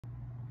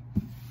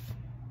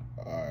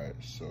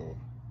So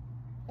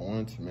I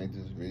wanted to make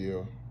this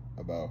video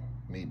about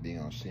me being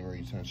on semen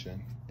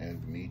retention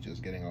and me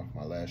just getting off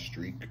my last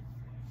streak.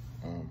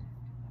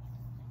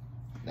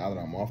 Now that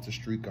I'm off the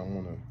streak, I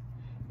want to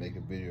make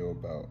a video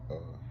about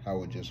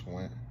how it just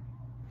went.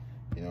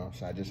 You know,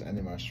 so I just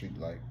ended my streak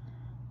like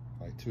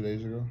 2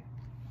 days ago.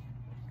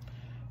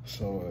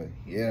 So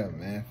yeah,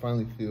 man,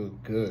 finally feel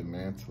good,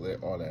 man, to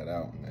let all that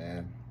out,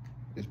 man.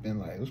 It's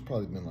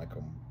probably been like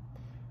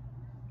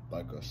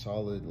a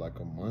solid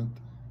a month.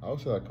 I would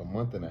say like a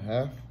month and a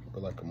half or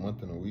like a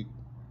month and a week.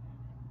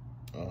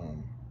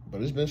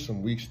 But it's been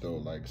some weeks though,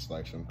 like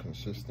some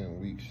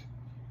consistent weeks.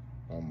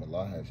 A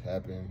lot has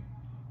happened,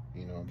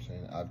 you know what I'm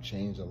saying? I've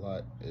changed a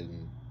lot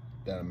in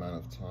that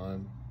amount of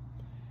time.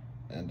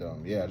 And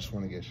yeah, I just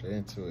want to get straight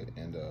into it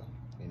and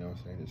you know what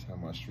I'm saying, just how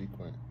my streak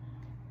went.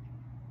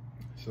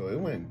 So it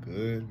went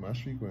good. My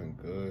streak went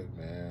good,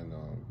 man.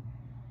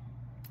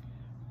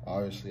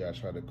 Obviously I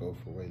tried to go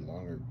for way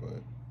longer,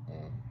 but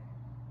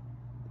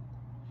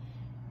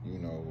you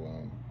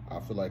know, I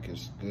feel like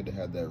it's good to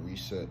have that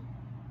reset.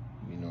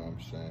 You know what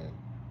I'm saying?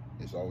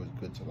 It's always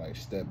good to like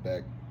step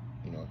back,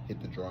 you know, hit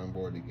the drawing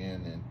board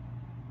again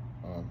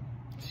and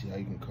see how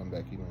you can come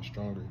back even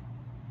stronger.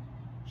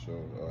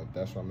 So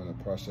that's what I'm in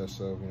the process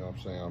of, you know what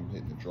I'm saying? I'm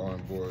hitting the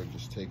drawing board,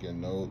 just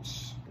taking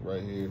notes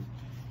right here,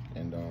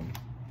 and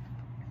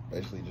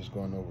basically just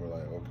going over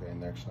like, okay,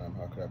 next time,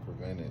 how could I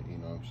prevent it? You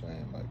know what I'm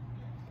saying? Like,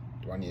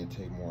 do I need to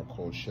take more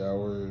cold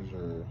showers,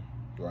 or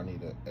do I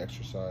need to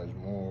exercise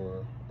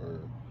more,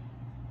 or,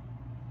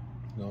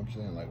 you know what I'm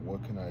saying? Like,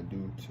 what can I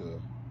do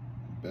to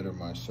better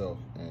myself?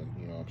 And,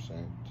 you know what I'm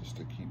saying? Just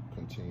to keep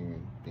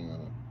continuing being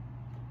on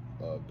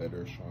a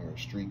better, stronger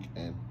streak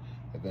and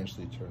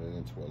eventually turn it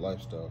into a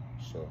lifestyle.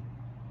 So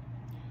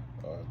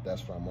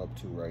that's what I'm up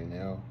to right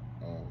now.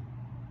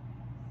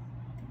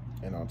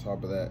 And on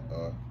top of that,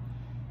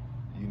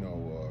 you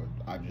know,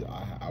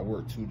 I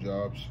work 2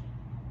 jobs.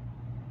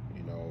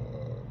 You know,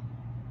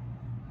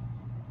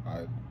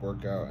 I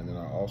work out and then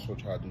I also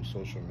try to do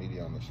social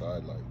media on the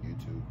side, like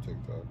YouTube,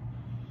 TikTok.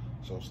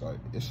 So it's like,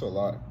 it's a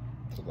lot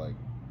to, like,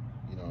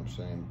 you know what I'm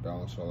saying,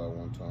 balance all at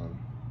one time.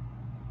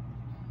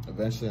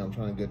 Eventually I'm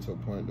trying to get to a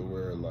point to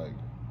where like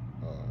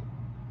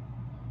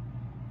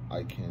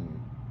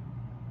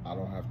I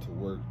don't have to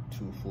work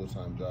 2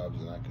 full-time jobs,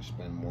 and I can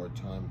spend more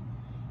time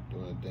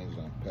doing the things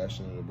I'm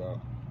passionate about.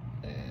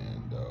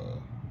 And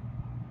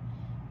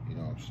you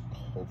know,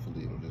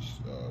 hopefully it'll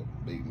just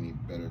make me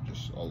better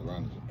just all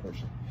around as a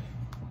person.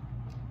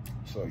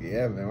 So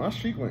yeah, man, my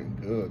streak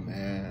went good,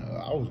 man.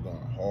 I was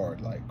going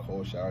hard, like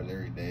cold showers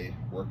every day,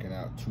 working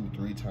out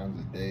 2-3 times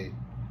a day.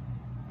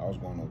 I was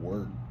going to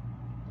work,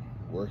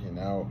 working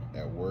out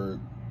at work.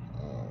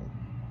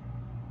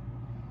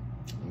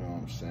 You know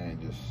what I'm saying?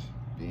 Just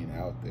being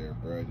out there,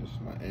 bro.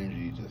 Just my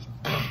energy, just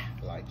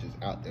like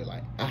just out there,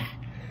 like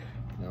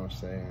You know what I'm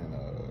saying?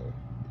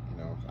 You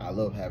know, I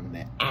love having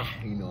that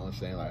you know what I'm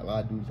saying? Like a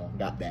lot of dudes don't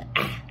got that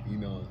you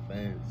know what I'm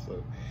saying?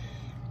 So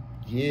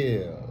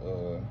yeah,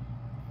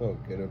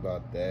 felt good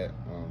about that.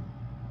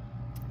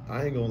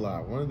 I ain't gonna lie,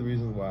 one of the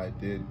reasons why I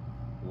did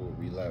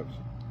relapse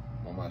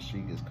on my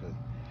streak is because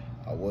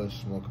I was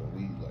smoking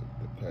weed. Like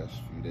the past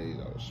few days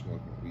I was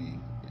smoking weed,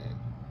 and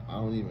I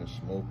don't even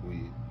smoke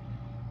weed.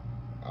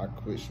 I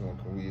quit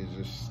smoking weed.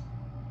 It's just,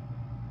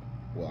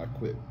 well, I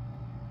quit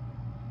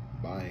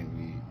buying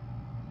weed,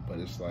 but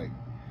it's like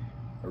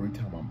every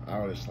time I'm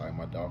out, it's like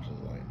my dogs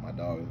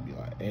would be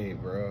like, hey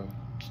bro,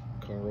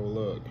 come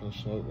roll up, come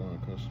smoke one,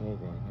 come smoke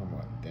one. I'm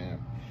like,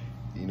 damn,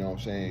 you know what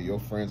I'm saying? Your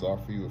friends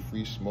offer you a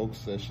free smoke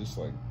session. It's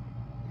like,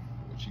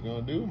 what you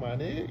gonna do, my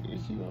nigga?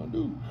 What you gonna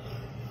do?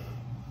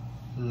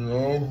 You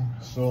know?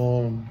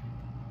 So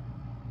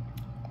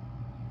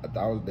that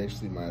was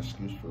basically my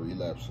excuse for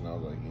relapse, and I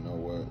was like, you know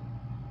what?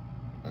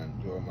 I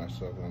enjoy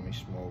myself. Let me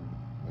smoke.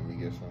 Let me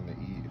get something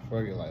to eat.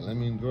 Fuck it, like let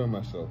me enjoy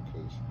myself,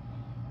 cause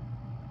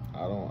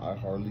I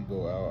hardly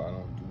go out. I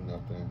don't do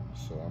nothing.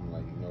 So I'm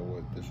like, you know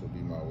what? This will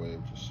be my way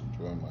of just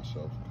enjoying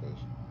myself,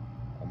 cause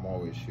I'm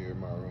always here in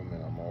my room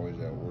and I'm always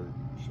at work.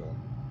 So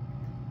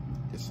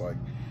it's like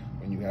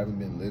when you haven't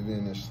been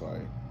living, it's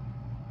like,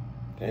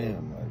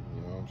 damn, like,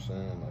 you know what I'm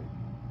saying? Like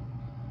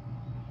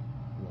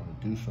you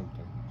want to do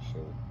something. So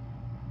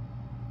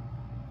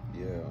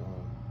yeah.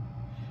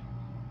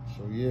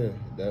 So yeah,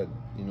 that,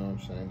 you know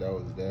what I'm saying, that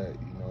was that,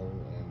 you know,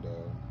 and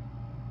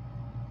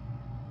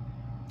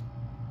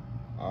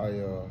I,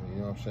 you know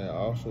what I'm saying, I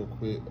also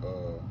quit,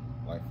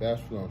 like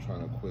fast food I'm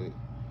trying to quit.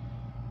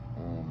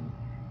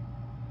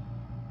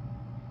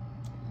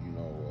 You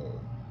know,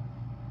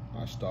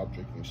 I stopped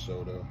drinking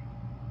soda.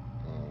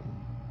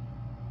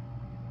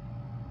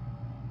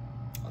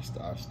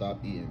 I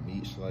stopped eating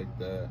meats like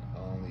that. I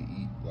only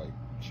eat like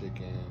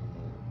chicken,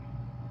 or,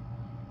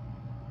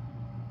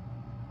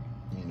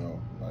 you know,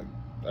 like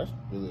that's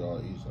really all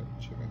I eat is like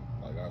chicken.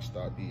 Like I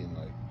stopped eating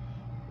like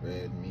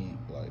red meat,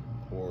 like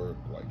pork,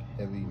 like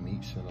heavy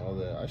meats and all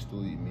that. I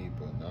still eat meat,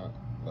 but not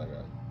like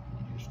I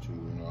used to.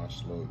 You know, I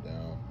slowed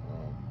down.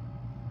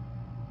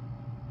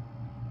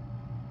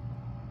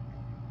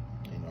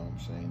 You know what I'm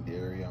saying?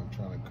 Dairy, I'm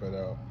trying to cut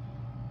out.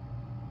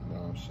 You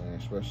know what I'm saying?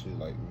 Especially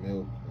like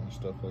milk and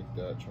stuff like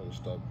that. Try to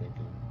stop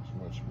drinking as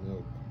much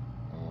milk.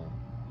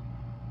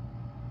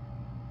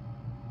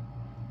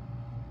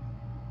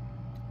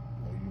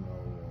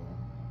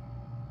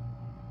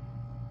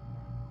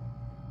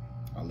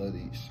 I love to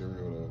eat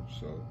cereal though,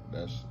 so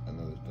that's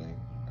another thing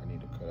I need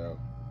to cut out.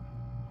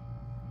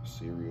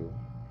 Cereal.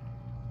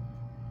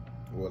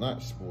 Well,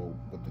 not spoiled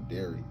with the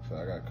dairy, so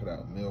I gotta cut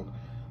out milk.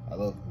 I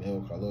love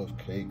milk. I love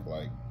cake.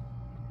 Like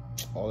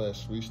all that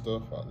sweet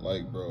stuff I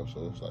like, bro.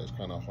 So it's like it's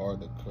kind of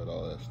hard to cut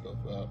all that stuff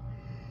out.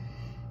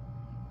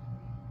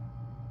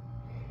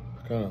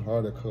 It's kind of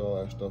hard to cut all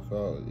that stuff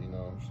out. You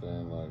know what I'm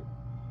saying? Like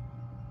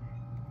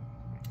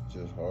it's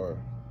just hard.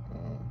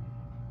 You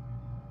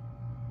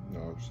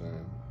know what I'm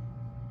saying?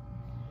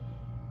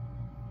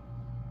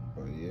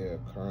 But yeah,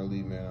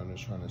 currently, man, I'm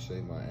just trying to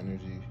save my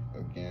energy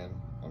again.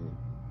 I'm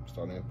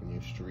starting up a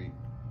new streak.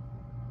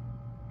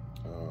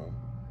 I'm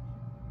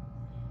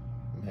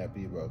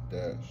happy about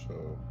that.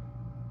 So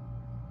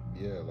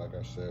yeah, like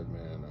I said,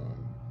 man,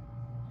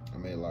 I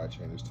made a lot of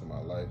changes to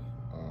my life.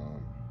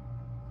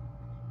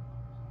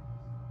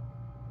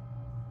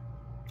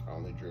 I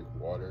only drink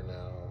water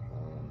now.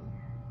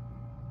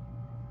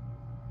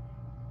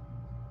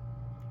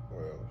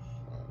 What else?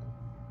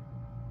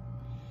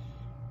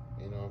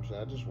 You know what I'm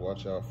saying? I just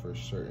watch out for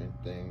certain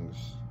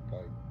things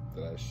like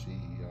that I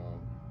see,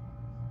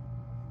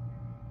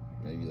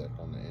 maybe like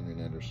on the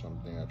internet or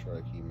something. I try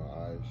to keep my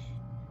eyes.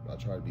 I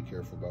try to be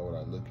careful about what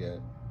I look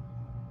at,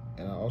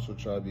 and I also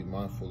try to be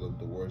mindful of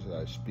the words that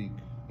I speak.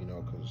 You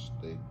know, because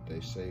they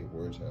say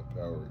words have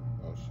power.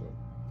 You know, so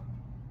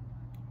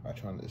I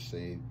try not to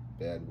say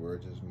bad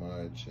words as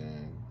much,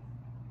 and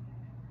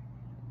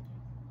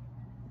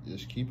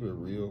just keep it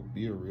real.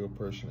 Be a real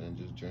person, and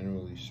just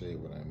generally say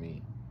what I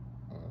mean.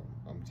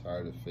 I'm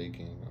tired of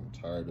faking. I'm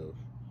tired of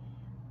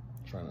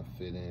trying to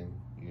fit in.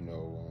 You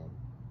know,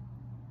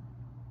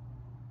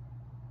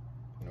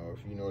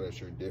 if you know that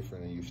you're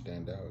different and you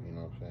stand out, you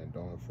know what I'm saying?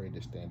 Don't be afraid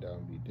to stand out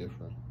and be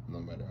different, no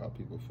matter how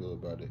people feel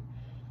about it.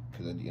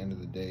 Because at the end of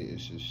the day,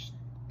 it's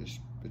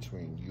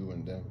between you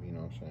and them. You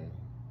know what I'm saying?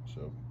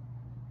 So,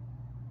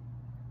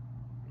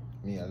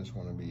 me, I just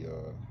want to be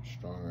a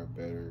stronger, a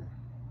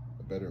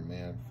better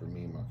man for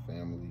me and my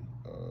family.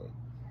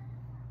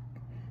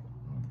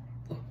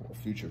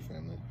 Future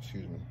family,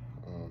 excuse me.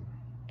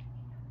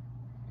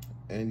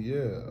 And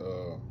yeah,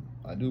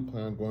 I do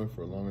plan on going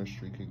for a longer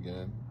streak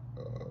again.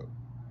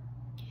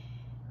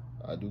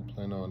 I do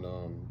plan on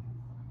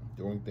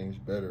doing things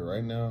better.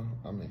 Right now,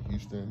 I'm in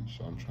Houston,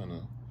 so I'm trying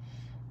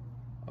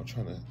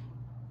to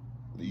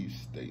leave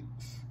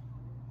states.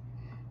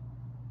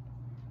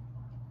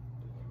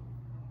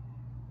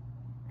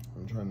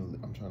 I'm trying to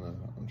leave. I'm trying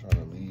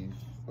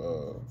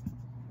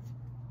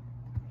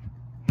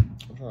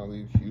to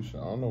leave Houston.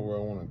 I don't know where I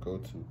want to go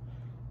to,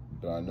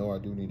 but I know I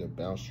do need to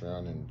bounce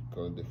around and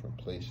go to different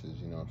places.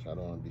 You know what I'm saying? I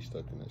don't want to be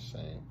stuck in the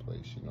same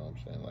place. You know what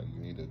I'm saying? Like, you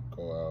need to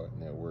go out,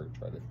 network,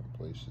 try different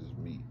places,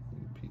 meet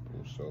new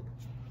people. So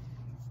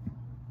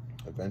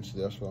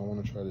eventually, that's what I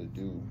want to try to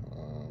do.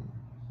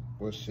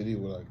 What city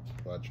would I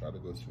try to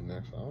go to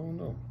next? I don't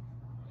know.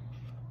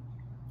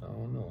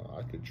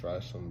 I can try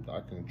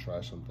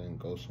something,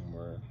 go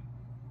somewhere.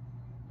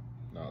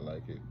 Not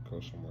like it, go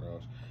somewhere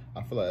else.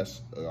 I feel like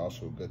that's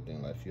also a good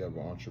thing. Like, if you have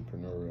an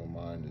entrepreneurial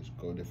mind, is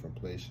go different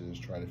places,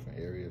 try different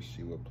areas,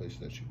 see what places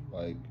that you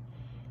like.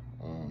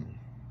 You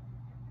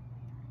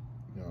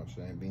know what I'm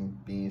saying?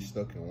 Being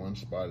stuck in one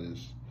spot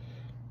it's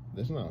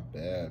not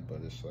bad,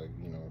 but it's like,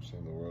 you know what I'm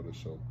saying, the world is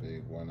so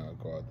big. Why not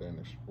go out there and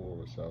explore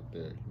what's out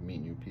there?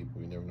 Meet new people.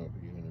 You never know who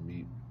you're gonna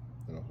meet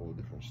in a whole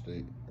different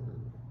state or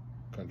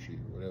country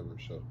or whatever.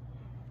 So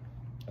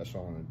that's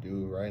what I want to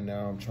do. Right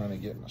now, I'm trying to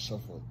get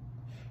myself a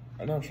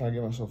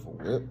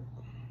whip.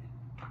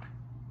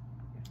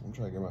 I'm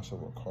trying to get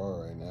myself a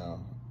car right now.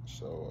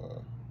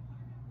 So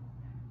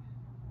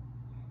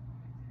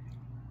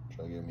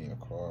try to get me a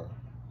car,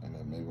 and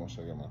then maybe once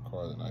I get my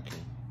car, then I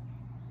can,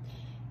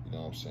 you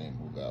know what I'm saying,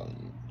 move out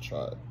and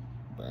try it,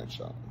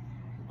 branch out,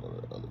 and go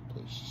to other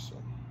places. So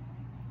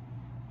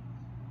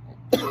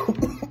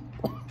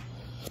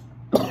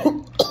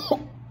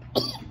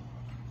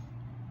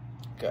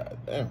God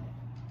damn.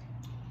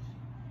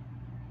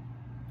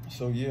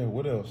 So yeah,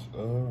 what else?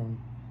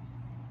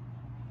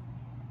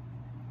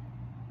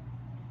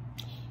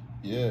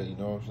 Yeah, you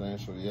know what I'm saying?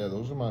 So yeah,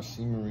 those are my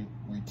semen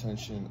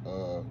retention.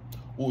 The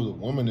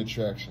woman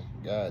attraction.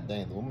 God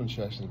dang, the woman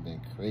attraction has been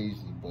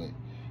crazy, but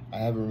I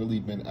haven't really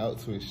been out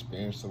to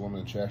experience the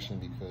woman attraction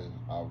because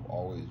I've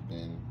always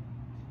been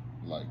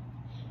like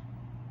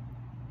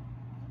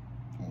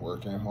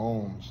working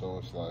home. So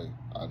it's like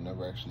I've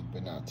never actually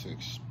been out to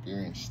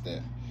experience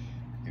that.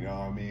 You know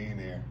what I mean?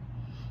 There.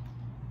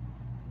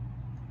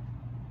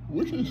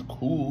 Which is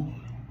cool,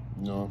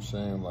 you know what I'm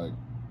saying? Like,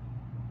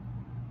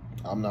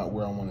 I'm not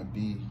where I want to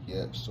be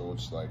yet, so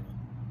it's like,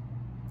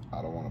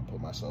 I don't want to put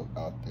myself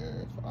out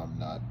there if I'm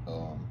not,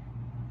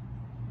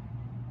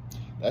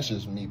 that's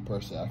just me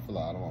personally. I feel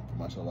like I don't want to put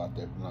myself out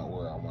there if I'm not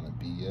where I want to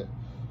be yet.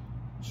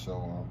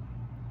 So,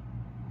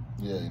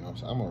 Yeah, you know what I'm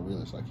saying? I'm a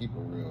realist. I keep it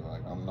real.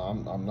 Like I'm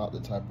not the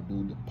type of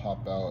dude to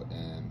pop out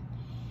and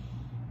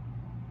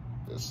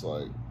it's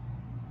like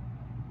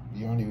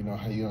you don't even know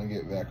how you gonna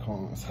get back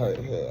home. It's like,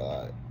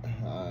 I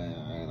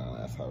ain't on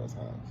that type of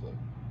time. So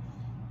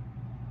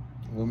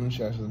women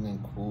attraction has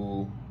been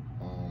cool.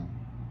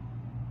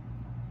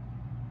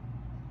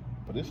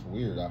 But it's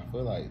weird. I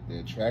feel like the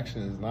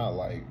attraction is not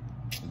like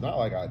it's not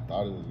like I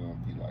thought it was gonna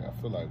be. Like I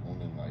feel like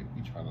women like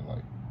be trying to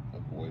like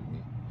avoid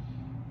me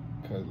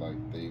because like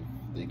they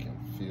can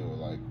feel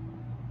like,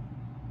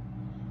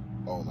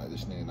 oh, like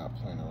this nigga not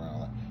playing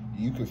around. Like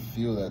you could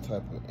feel that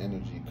type of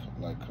energy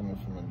like coming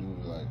from a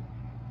dude like,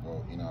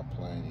 oh, he not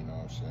playing. You know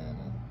what I'm saying?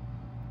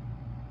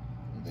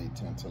 And they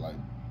tend to like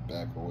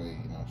back away.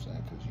 You know what I'm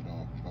saying? Because you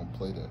don't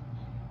play that.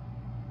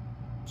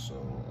 So.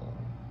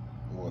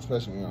 Well,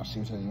 especially when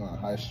you're on a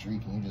high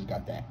streak and you just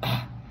got that,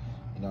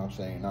 you know what I'm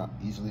saying? You're not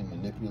easily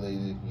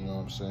manipulated, you know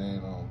what I'm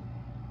saying?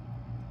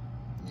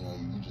 You know,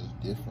 you're just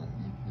different.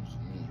 You're just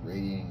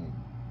radiating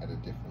at a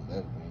different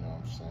level, you know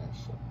what I'm saying?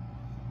 So,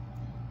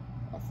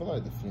 I feel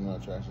like the female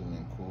attraction has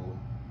been cool,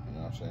 you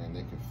know what I'm saying?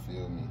 They can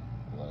feel me,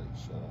 like,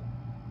 so,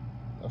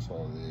 that's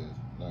all it is,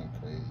 nothing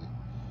crazy.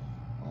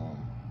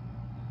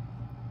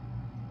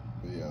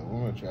 But yeah,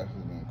 women attraction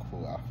has been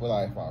cool. I feel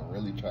like if I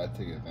really tried to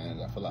take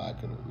advantage, I feel like I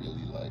could have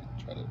really like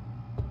try to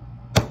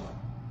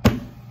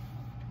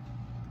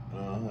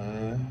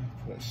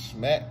put a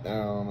smack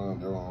down on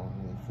the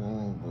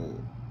wrong,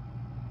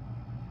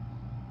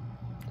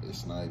 but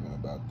it's not even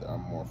about that.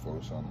 I'm more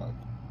focused on like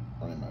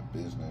running my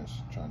business,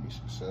 trying to be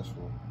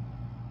successful.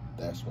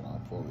 That's what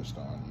I'm focused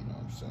on, you know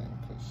what I'm saying?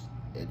 Because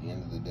at the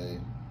end of the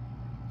day,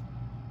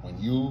 when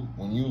you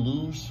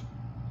lose,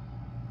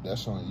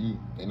 that's on you.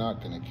 They're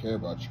not gonna care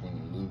about you when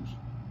you lose.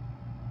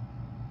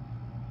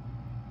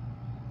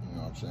 You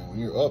know what I'm saying? When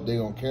you're up, they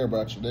don't care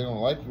about you. They don't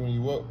like you when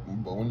you up.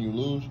 But when you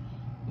lose,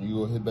 when you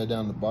go hit back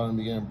down the bottom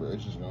again, bro,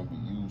 it's just gonna be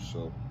you.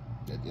 So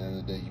at the end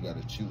of the day, you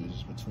gotta choose.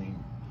 It's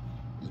between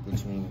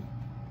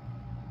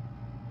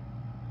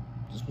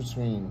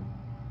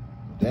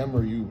them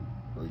or you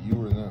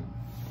or them.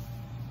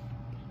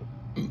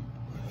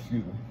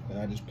 Excuse me. And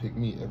I just pick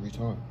me every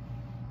time.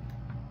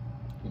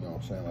 You know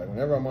what I'm saying? Like,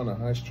 whenever I'm on a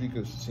high streak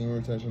of semen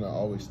retention, I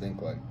always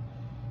think, like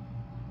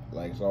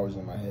it's always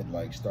in my head,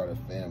 like, start a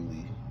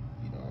family.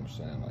 You know what I'm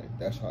saying? Like,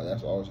 that's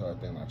always how I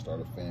think, like, start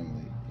a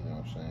family. You know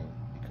what I'm saying?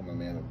 Become a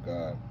man of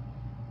God.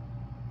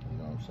 You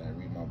know what I'm saying?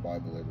 Read my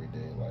Bible every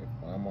day. Like,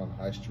 when I'm on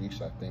high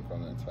streaks, I think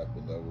on that type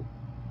of level.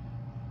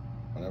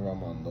 Whenever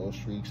I'm on low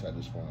streaks, I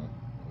just want to,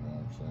 you know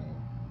what I'm saying?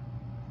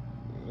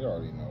 They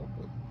already know,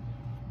 but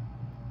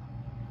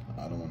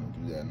I don't want to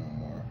do that no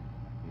more.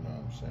 You know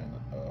what I'm saying?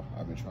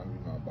 I've been trying to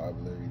read my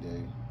Bible every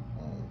day.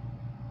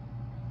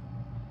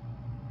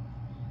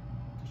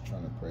 Just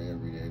trying to pray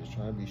every day. Just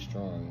trying to be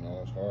strong. You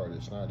know, it's hard.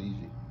 It's not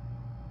easy.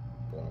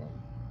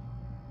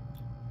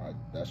 But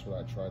that's what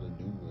I try to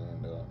do,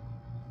 and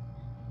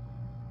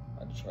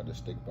I just try to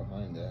stick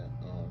behind that.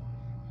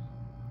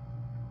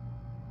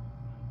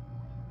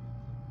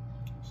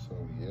 So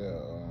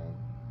yeah.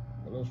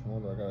 What else more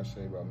do I gotta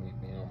say about me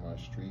being on my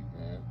street,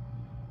 man?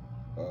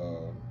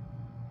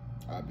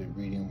 I've been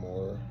reading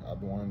more. I've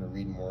been wanting to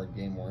read more,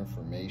 gain more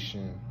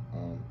information.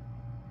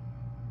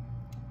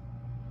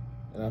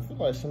 And I feel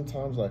like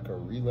sometimes like a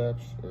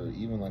relapse or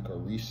even like a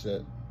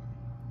reset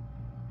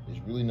is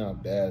really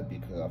not bad,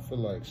 because I feel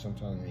like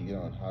sometimes when you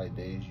get on high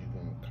days, you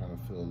can kind of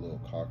feel a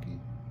little cocky.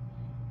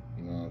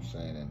 You know what I'm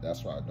saying? And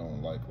that's why I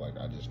don't like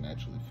I just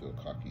naturally feel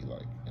cocky,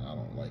 like, and I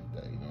don't like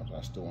that, you know?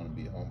 I still want to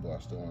be humble. I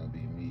still want to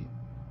be me.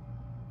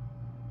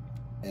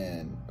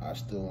 And I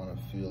still want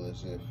to feel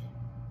as if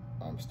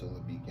I'm still a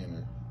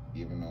beginner,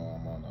 even though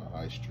I'm on a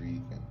high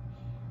streak and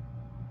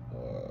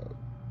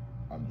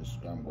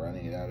I'm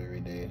grinding it out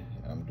every day.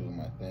 I'm doing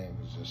my thing.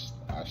 It's just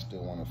I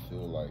still want to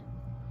feel like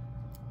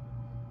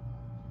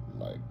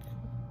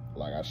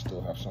I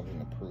still have something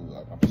to prove.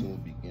 Like I'm still a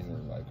beginner.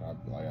 Like I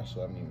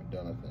still haven't even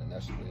done nothing. And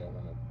that's the way I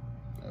want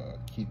to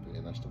keep it,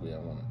 and that's the way I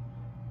want to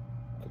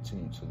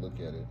continue to look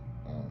at it.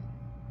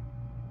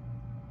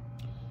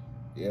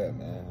 Yeah,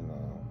 man.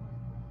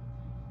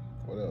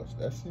 What else?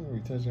 That semen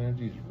retention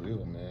energy is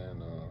real,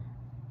 man.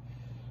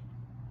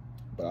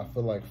 But I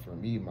feel like for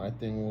me, my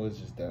thing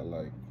is that,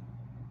 like,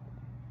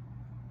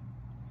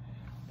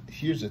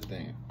 here's the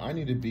thing. I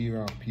need to be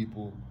around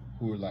people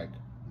who are, like,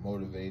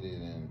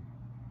 motivated and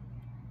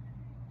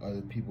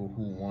other people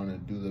who want to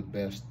do the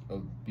best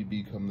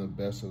become the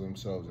best of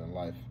themselves in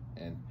life.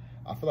 And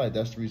I feel like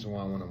that's the reason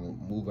why I want to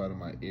move out of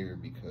my area,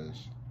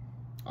 because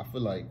I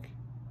feel like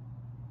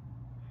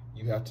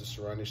you have to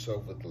surround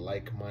yourself with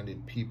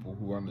like-minded people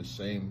who are on the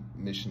same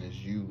mission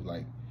as you.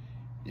 Like,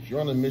 if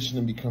you're on a mission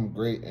to become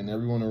great and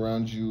everyone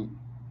around you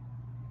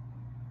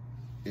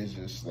is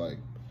just like,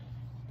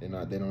 they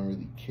don't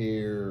really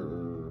care,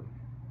 or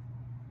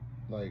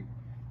like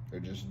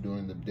they're just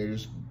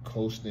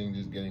coasting,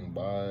 just getting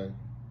by,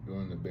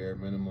 doing the bare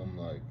minimum,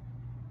 like,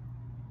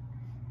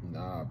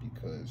 nah,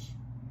 because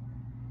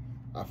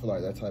I feel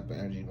like that type of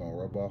energy gonna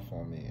rub off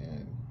on me,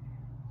 and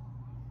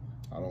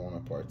I don't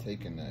want to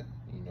partake in that.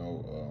 You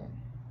know,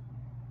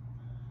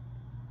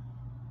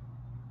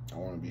 I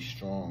want to be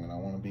strong, and I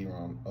want to be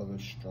around other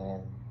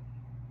strong,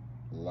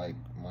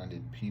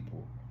 like-minded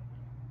people.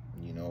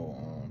 You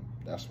know,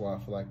 that's why I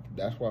feel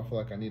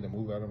like I need to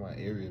move out of my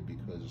area,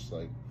 because it's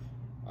like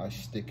I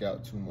stick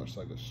out too much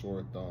like a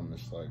sore thumb.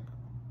 It's like,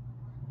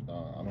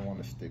 nah, I don't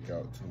want to stick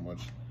out too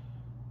much,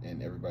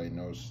 and everybody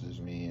notices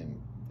me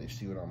and they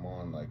see what I'm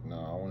on. Like,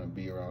 nah, I want to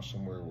be around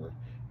somewhere where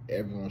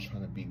everyone's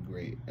trying to be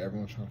great.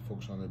 Everyone's trying to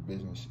focus on their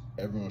business.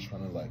 Everyone's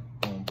trying to, like,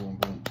 boom, boom,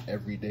 boom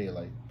every day.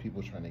 Like,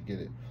 people trying to get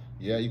it.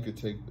 Yeah, you could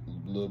take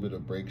a little bit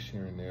of breaks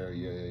here and there.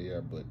 Yeah,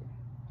 but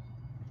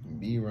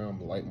be around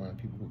like-minded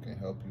people who can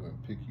help you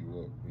and pick you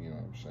up. You know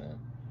what I'm saying?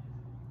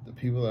 The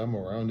people that I'm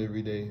around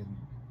every day,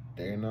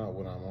 they're not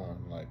what I'm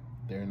on. Like,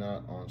 they're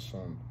not on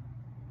some,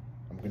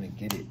 I'm gonna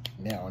get it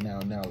now.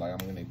 Like,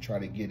 I'm gonna try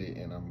to get it,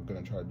 and I'm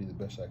gonna try to be the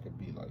best I could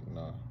be. Like,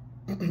 nah.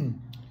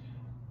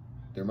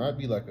 There might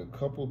be like a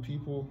couple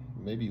people,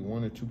 maybe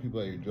one or two people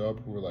at your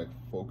job who are like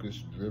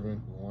focused,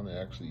 driven, who want to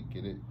actually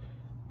get it.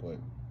 But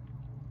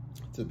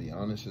to be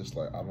honest, it's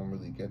like I don't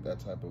really get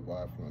that type of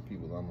vibe from the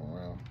people I'm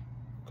around,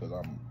 because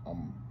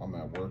I'm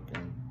at work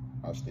and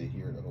I stay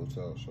here at the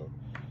hotel. So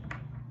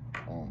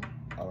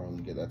I don't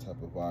really get that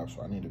type of vibe.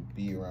 So I need to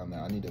be around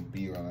that. I need to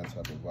be around that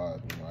type of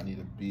vibe. You know, I need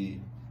to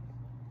be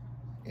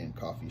in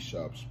coffee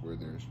shops where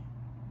there's,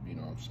 you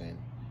know what I'm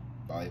saying,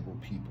 valuable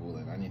people,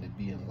 and I need to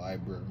be in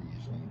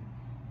libraries and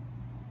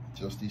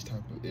just these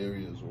type of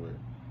areas where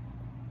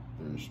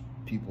there's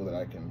people that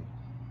I can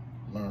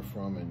learn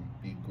from and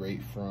be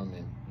great from,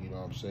 and you know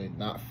what I'm saying,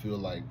 not feel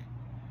like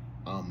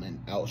I'm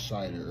an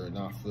outsider or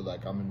not feel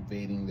like I'm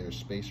invading their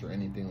space or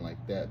anything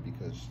like that,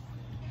 because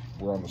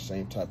we're on the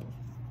same type of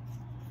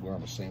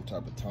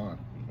time.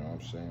 You know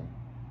what I'm saying?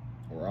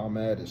 Where I'm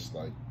at, it's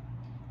like,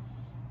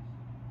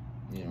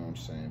 you know what I'm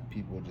saying,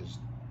 people just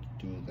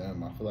do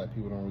them. I feel like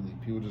people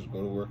just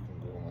go to work and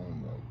go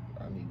home.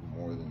 Like, I need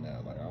more than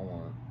that. Like, I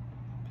want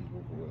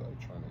people who are like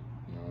trying to,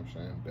 you know what I'm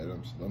saying,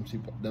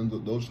 better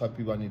those type of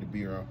people I need to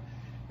be around,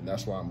 and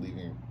that's why I'm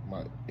leaving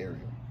my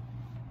area.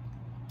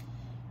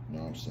 You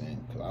know what I'm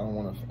saying? Because I don't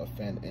want to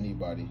offend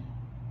anybody,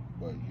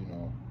 but you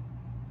know,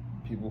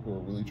 people who are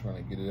really trying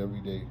to get it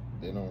every day,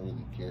 they don't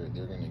really care.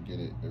 They're gonna get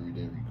it every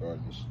day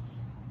regardless,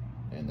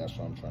 and that's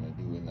what I'm trying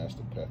to do, and that's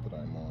the path that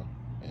I'm on,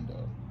 and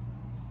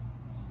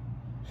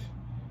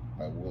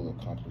I will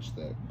accomplish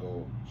that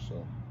goal.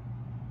 So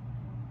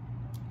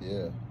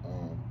yeah,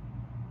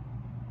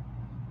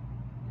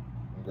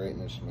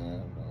 greatness,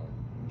 man.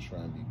 I'm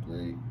trying to be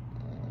great.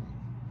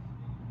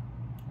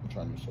 I'm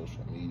trying to do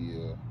social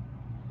media,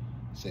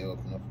 save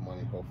up enough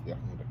money. Hopefully I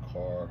can get a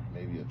car,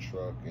 maybe a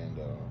truck, and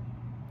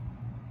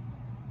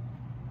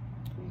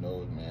who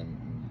knows, man,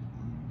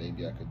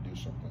 maybe I could do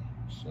something.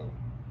 So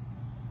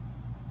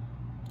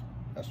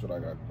that's what I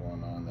got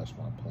going on. That's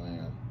my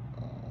plan.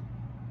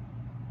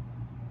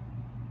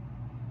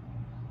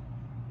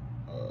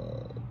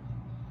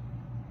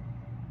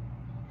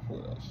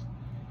 What else?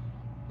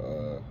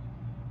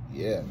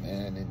 Yeah,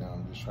 man, and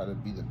I'm just trying to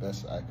be the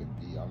best I could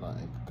be. I'm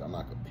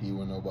not competing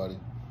with nobody.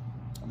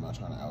 I'm not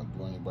trying to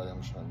outdo anybody.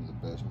 I'm just trying to be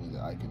the best me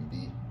that I can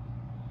be.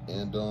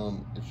 And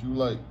if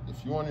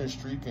you on your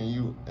streak and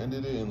you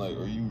ended it, and like,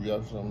 or you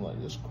re-up something, like,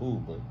 it's cool,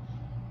 but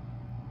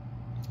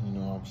you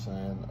know what I'm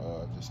saying,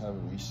 just have a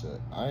reset.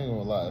 I ain't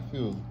gonna lie, it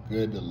feels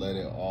good to let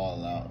it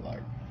all out.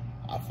 Like,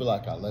 I feel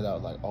like I let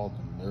out like all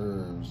the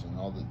nerves and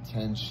all the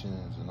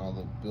tensions and all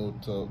the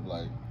built up,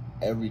 like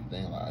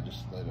everything. Like, I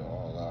just let it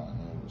all out, and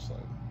it was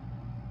like,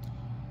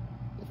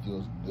 it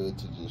feels good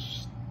to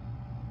just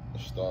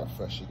start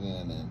fresh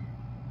again, and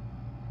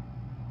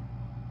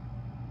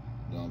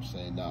you know what I'm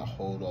saying, not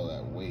hold all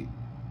that weight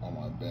on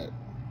my back.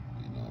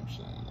 You know what I'm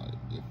saying? Like,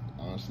 if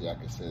honestly I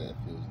can say that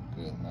feels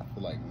good, and I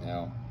feel like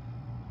now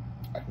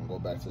I can go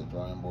back to the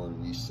drawing board,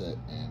 reset,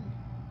 and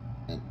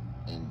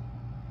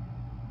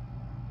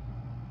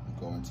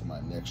go into my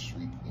next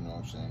streak. You know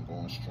what I'm saying?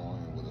 Going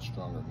stronger with a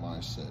stronger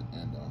mindset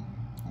and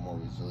a more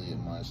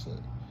resilient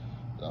mindset.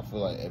 But I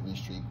feel like every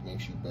streak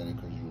makes you better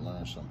because you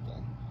learn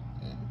something,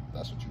 and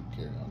that's what you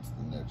carry on to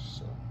the next.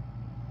 So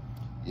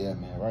yeah,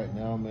 man, right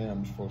now, man,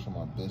 I'm just focused on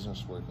my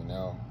business, working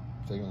out,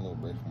 taking a little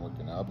break from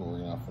working out. I've been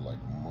working out for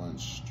like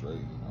months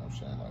straight, you know what I'm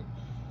saying? Like,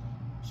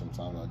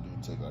 sometimes I do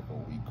take like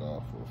a week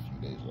off or a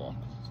few days off,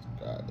 because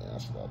goddamn,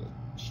 that's a lot of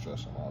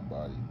stress on my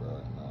body, bro,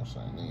 you know what I'm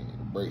saying? They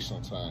need a break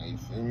sometime, you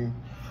feel me?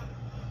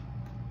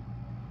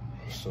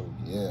 So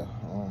yeah,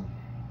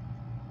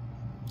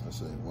 let's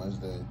say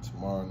Wednesday,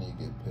 tomorrow I need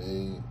to get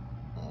paid.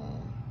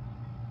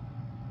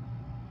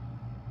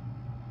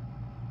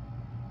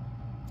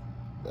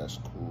 That's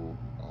cool.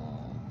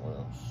 What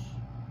else?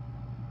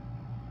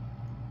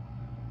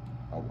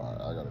 I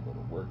gotta go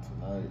to work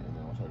tonight, and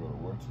then once I go to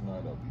work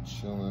tonight, I'll be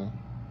chilling.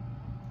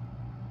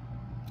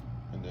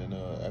 And then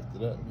after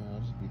that, man,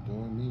 I'll just be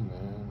doing me,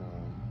 man.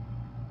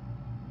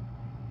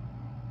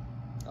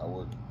 I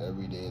work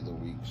every day of the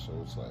week,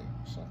 so it's like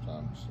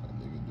sometimes a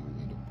nigga do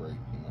need a break,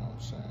 you know what I'm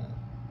saying?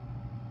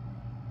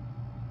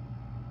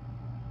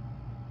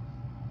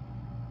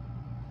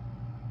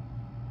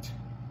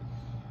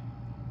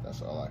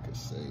 that's all I could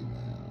say,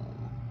 man.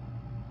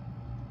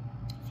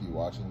 If you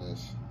watching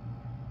this,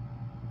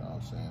 you know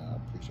what I'm saying, I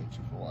appreciate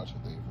you for watching.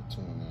 Thank you for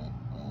tuning in.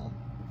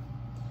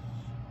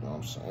 You know what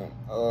I'm saying?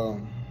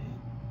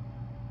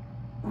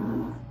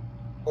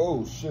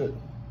 Oh shit.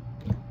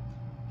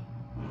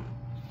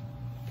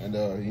 And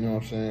you know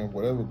what I'm saying?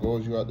 Whatever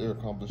goals you out there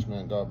accomplish,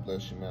 man, God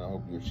bless you, man. I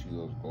hope you achieve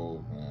those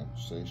goals, man.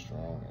 Stay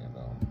strong, and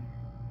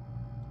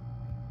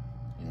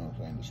you know what I'm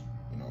saying? Just,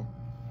 you know,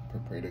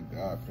 pray to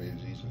God, pray to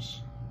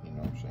Jesus. You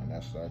know what I'm saying?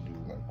 That's what I do.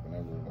 Like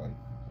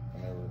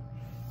whenever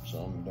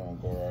something don't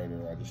go right,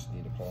 or I just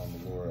need to call on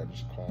the Lord, I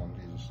just call on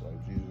Jesus.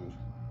 Like, Jesus,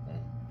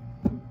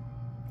 man.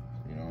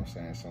 You know what I'm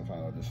saying?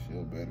 Sometimes I just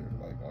feel better.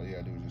 Like, all you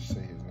gotta do is just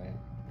say His name.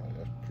 Like,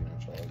 that's pretty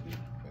much all I do.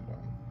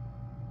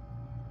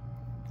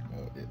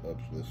 And it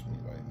uplifts me,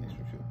 like, makes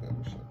me feel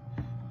better. So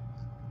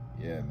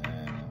yeah,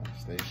 man,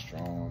 stay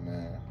strong,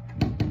 man.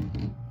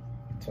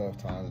 Tough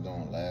times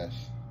don't last.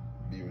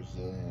 Be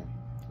resilient.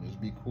 Just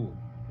be cool.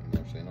 You know what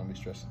I'm saying? Don't be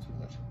stressing too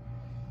much.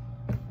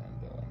 And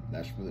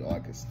that's really all I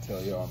can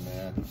tell y'all,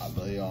 man. I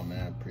love y'all,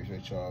 man.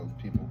 Appreciate y'all,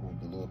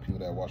 the little people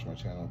that watch my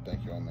channel.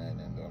 Thank y'all, man.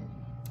 And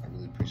I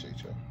really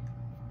appreciate y'all.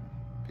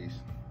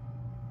 Peace.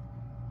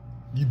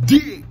 You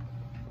dig?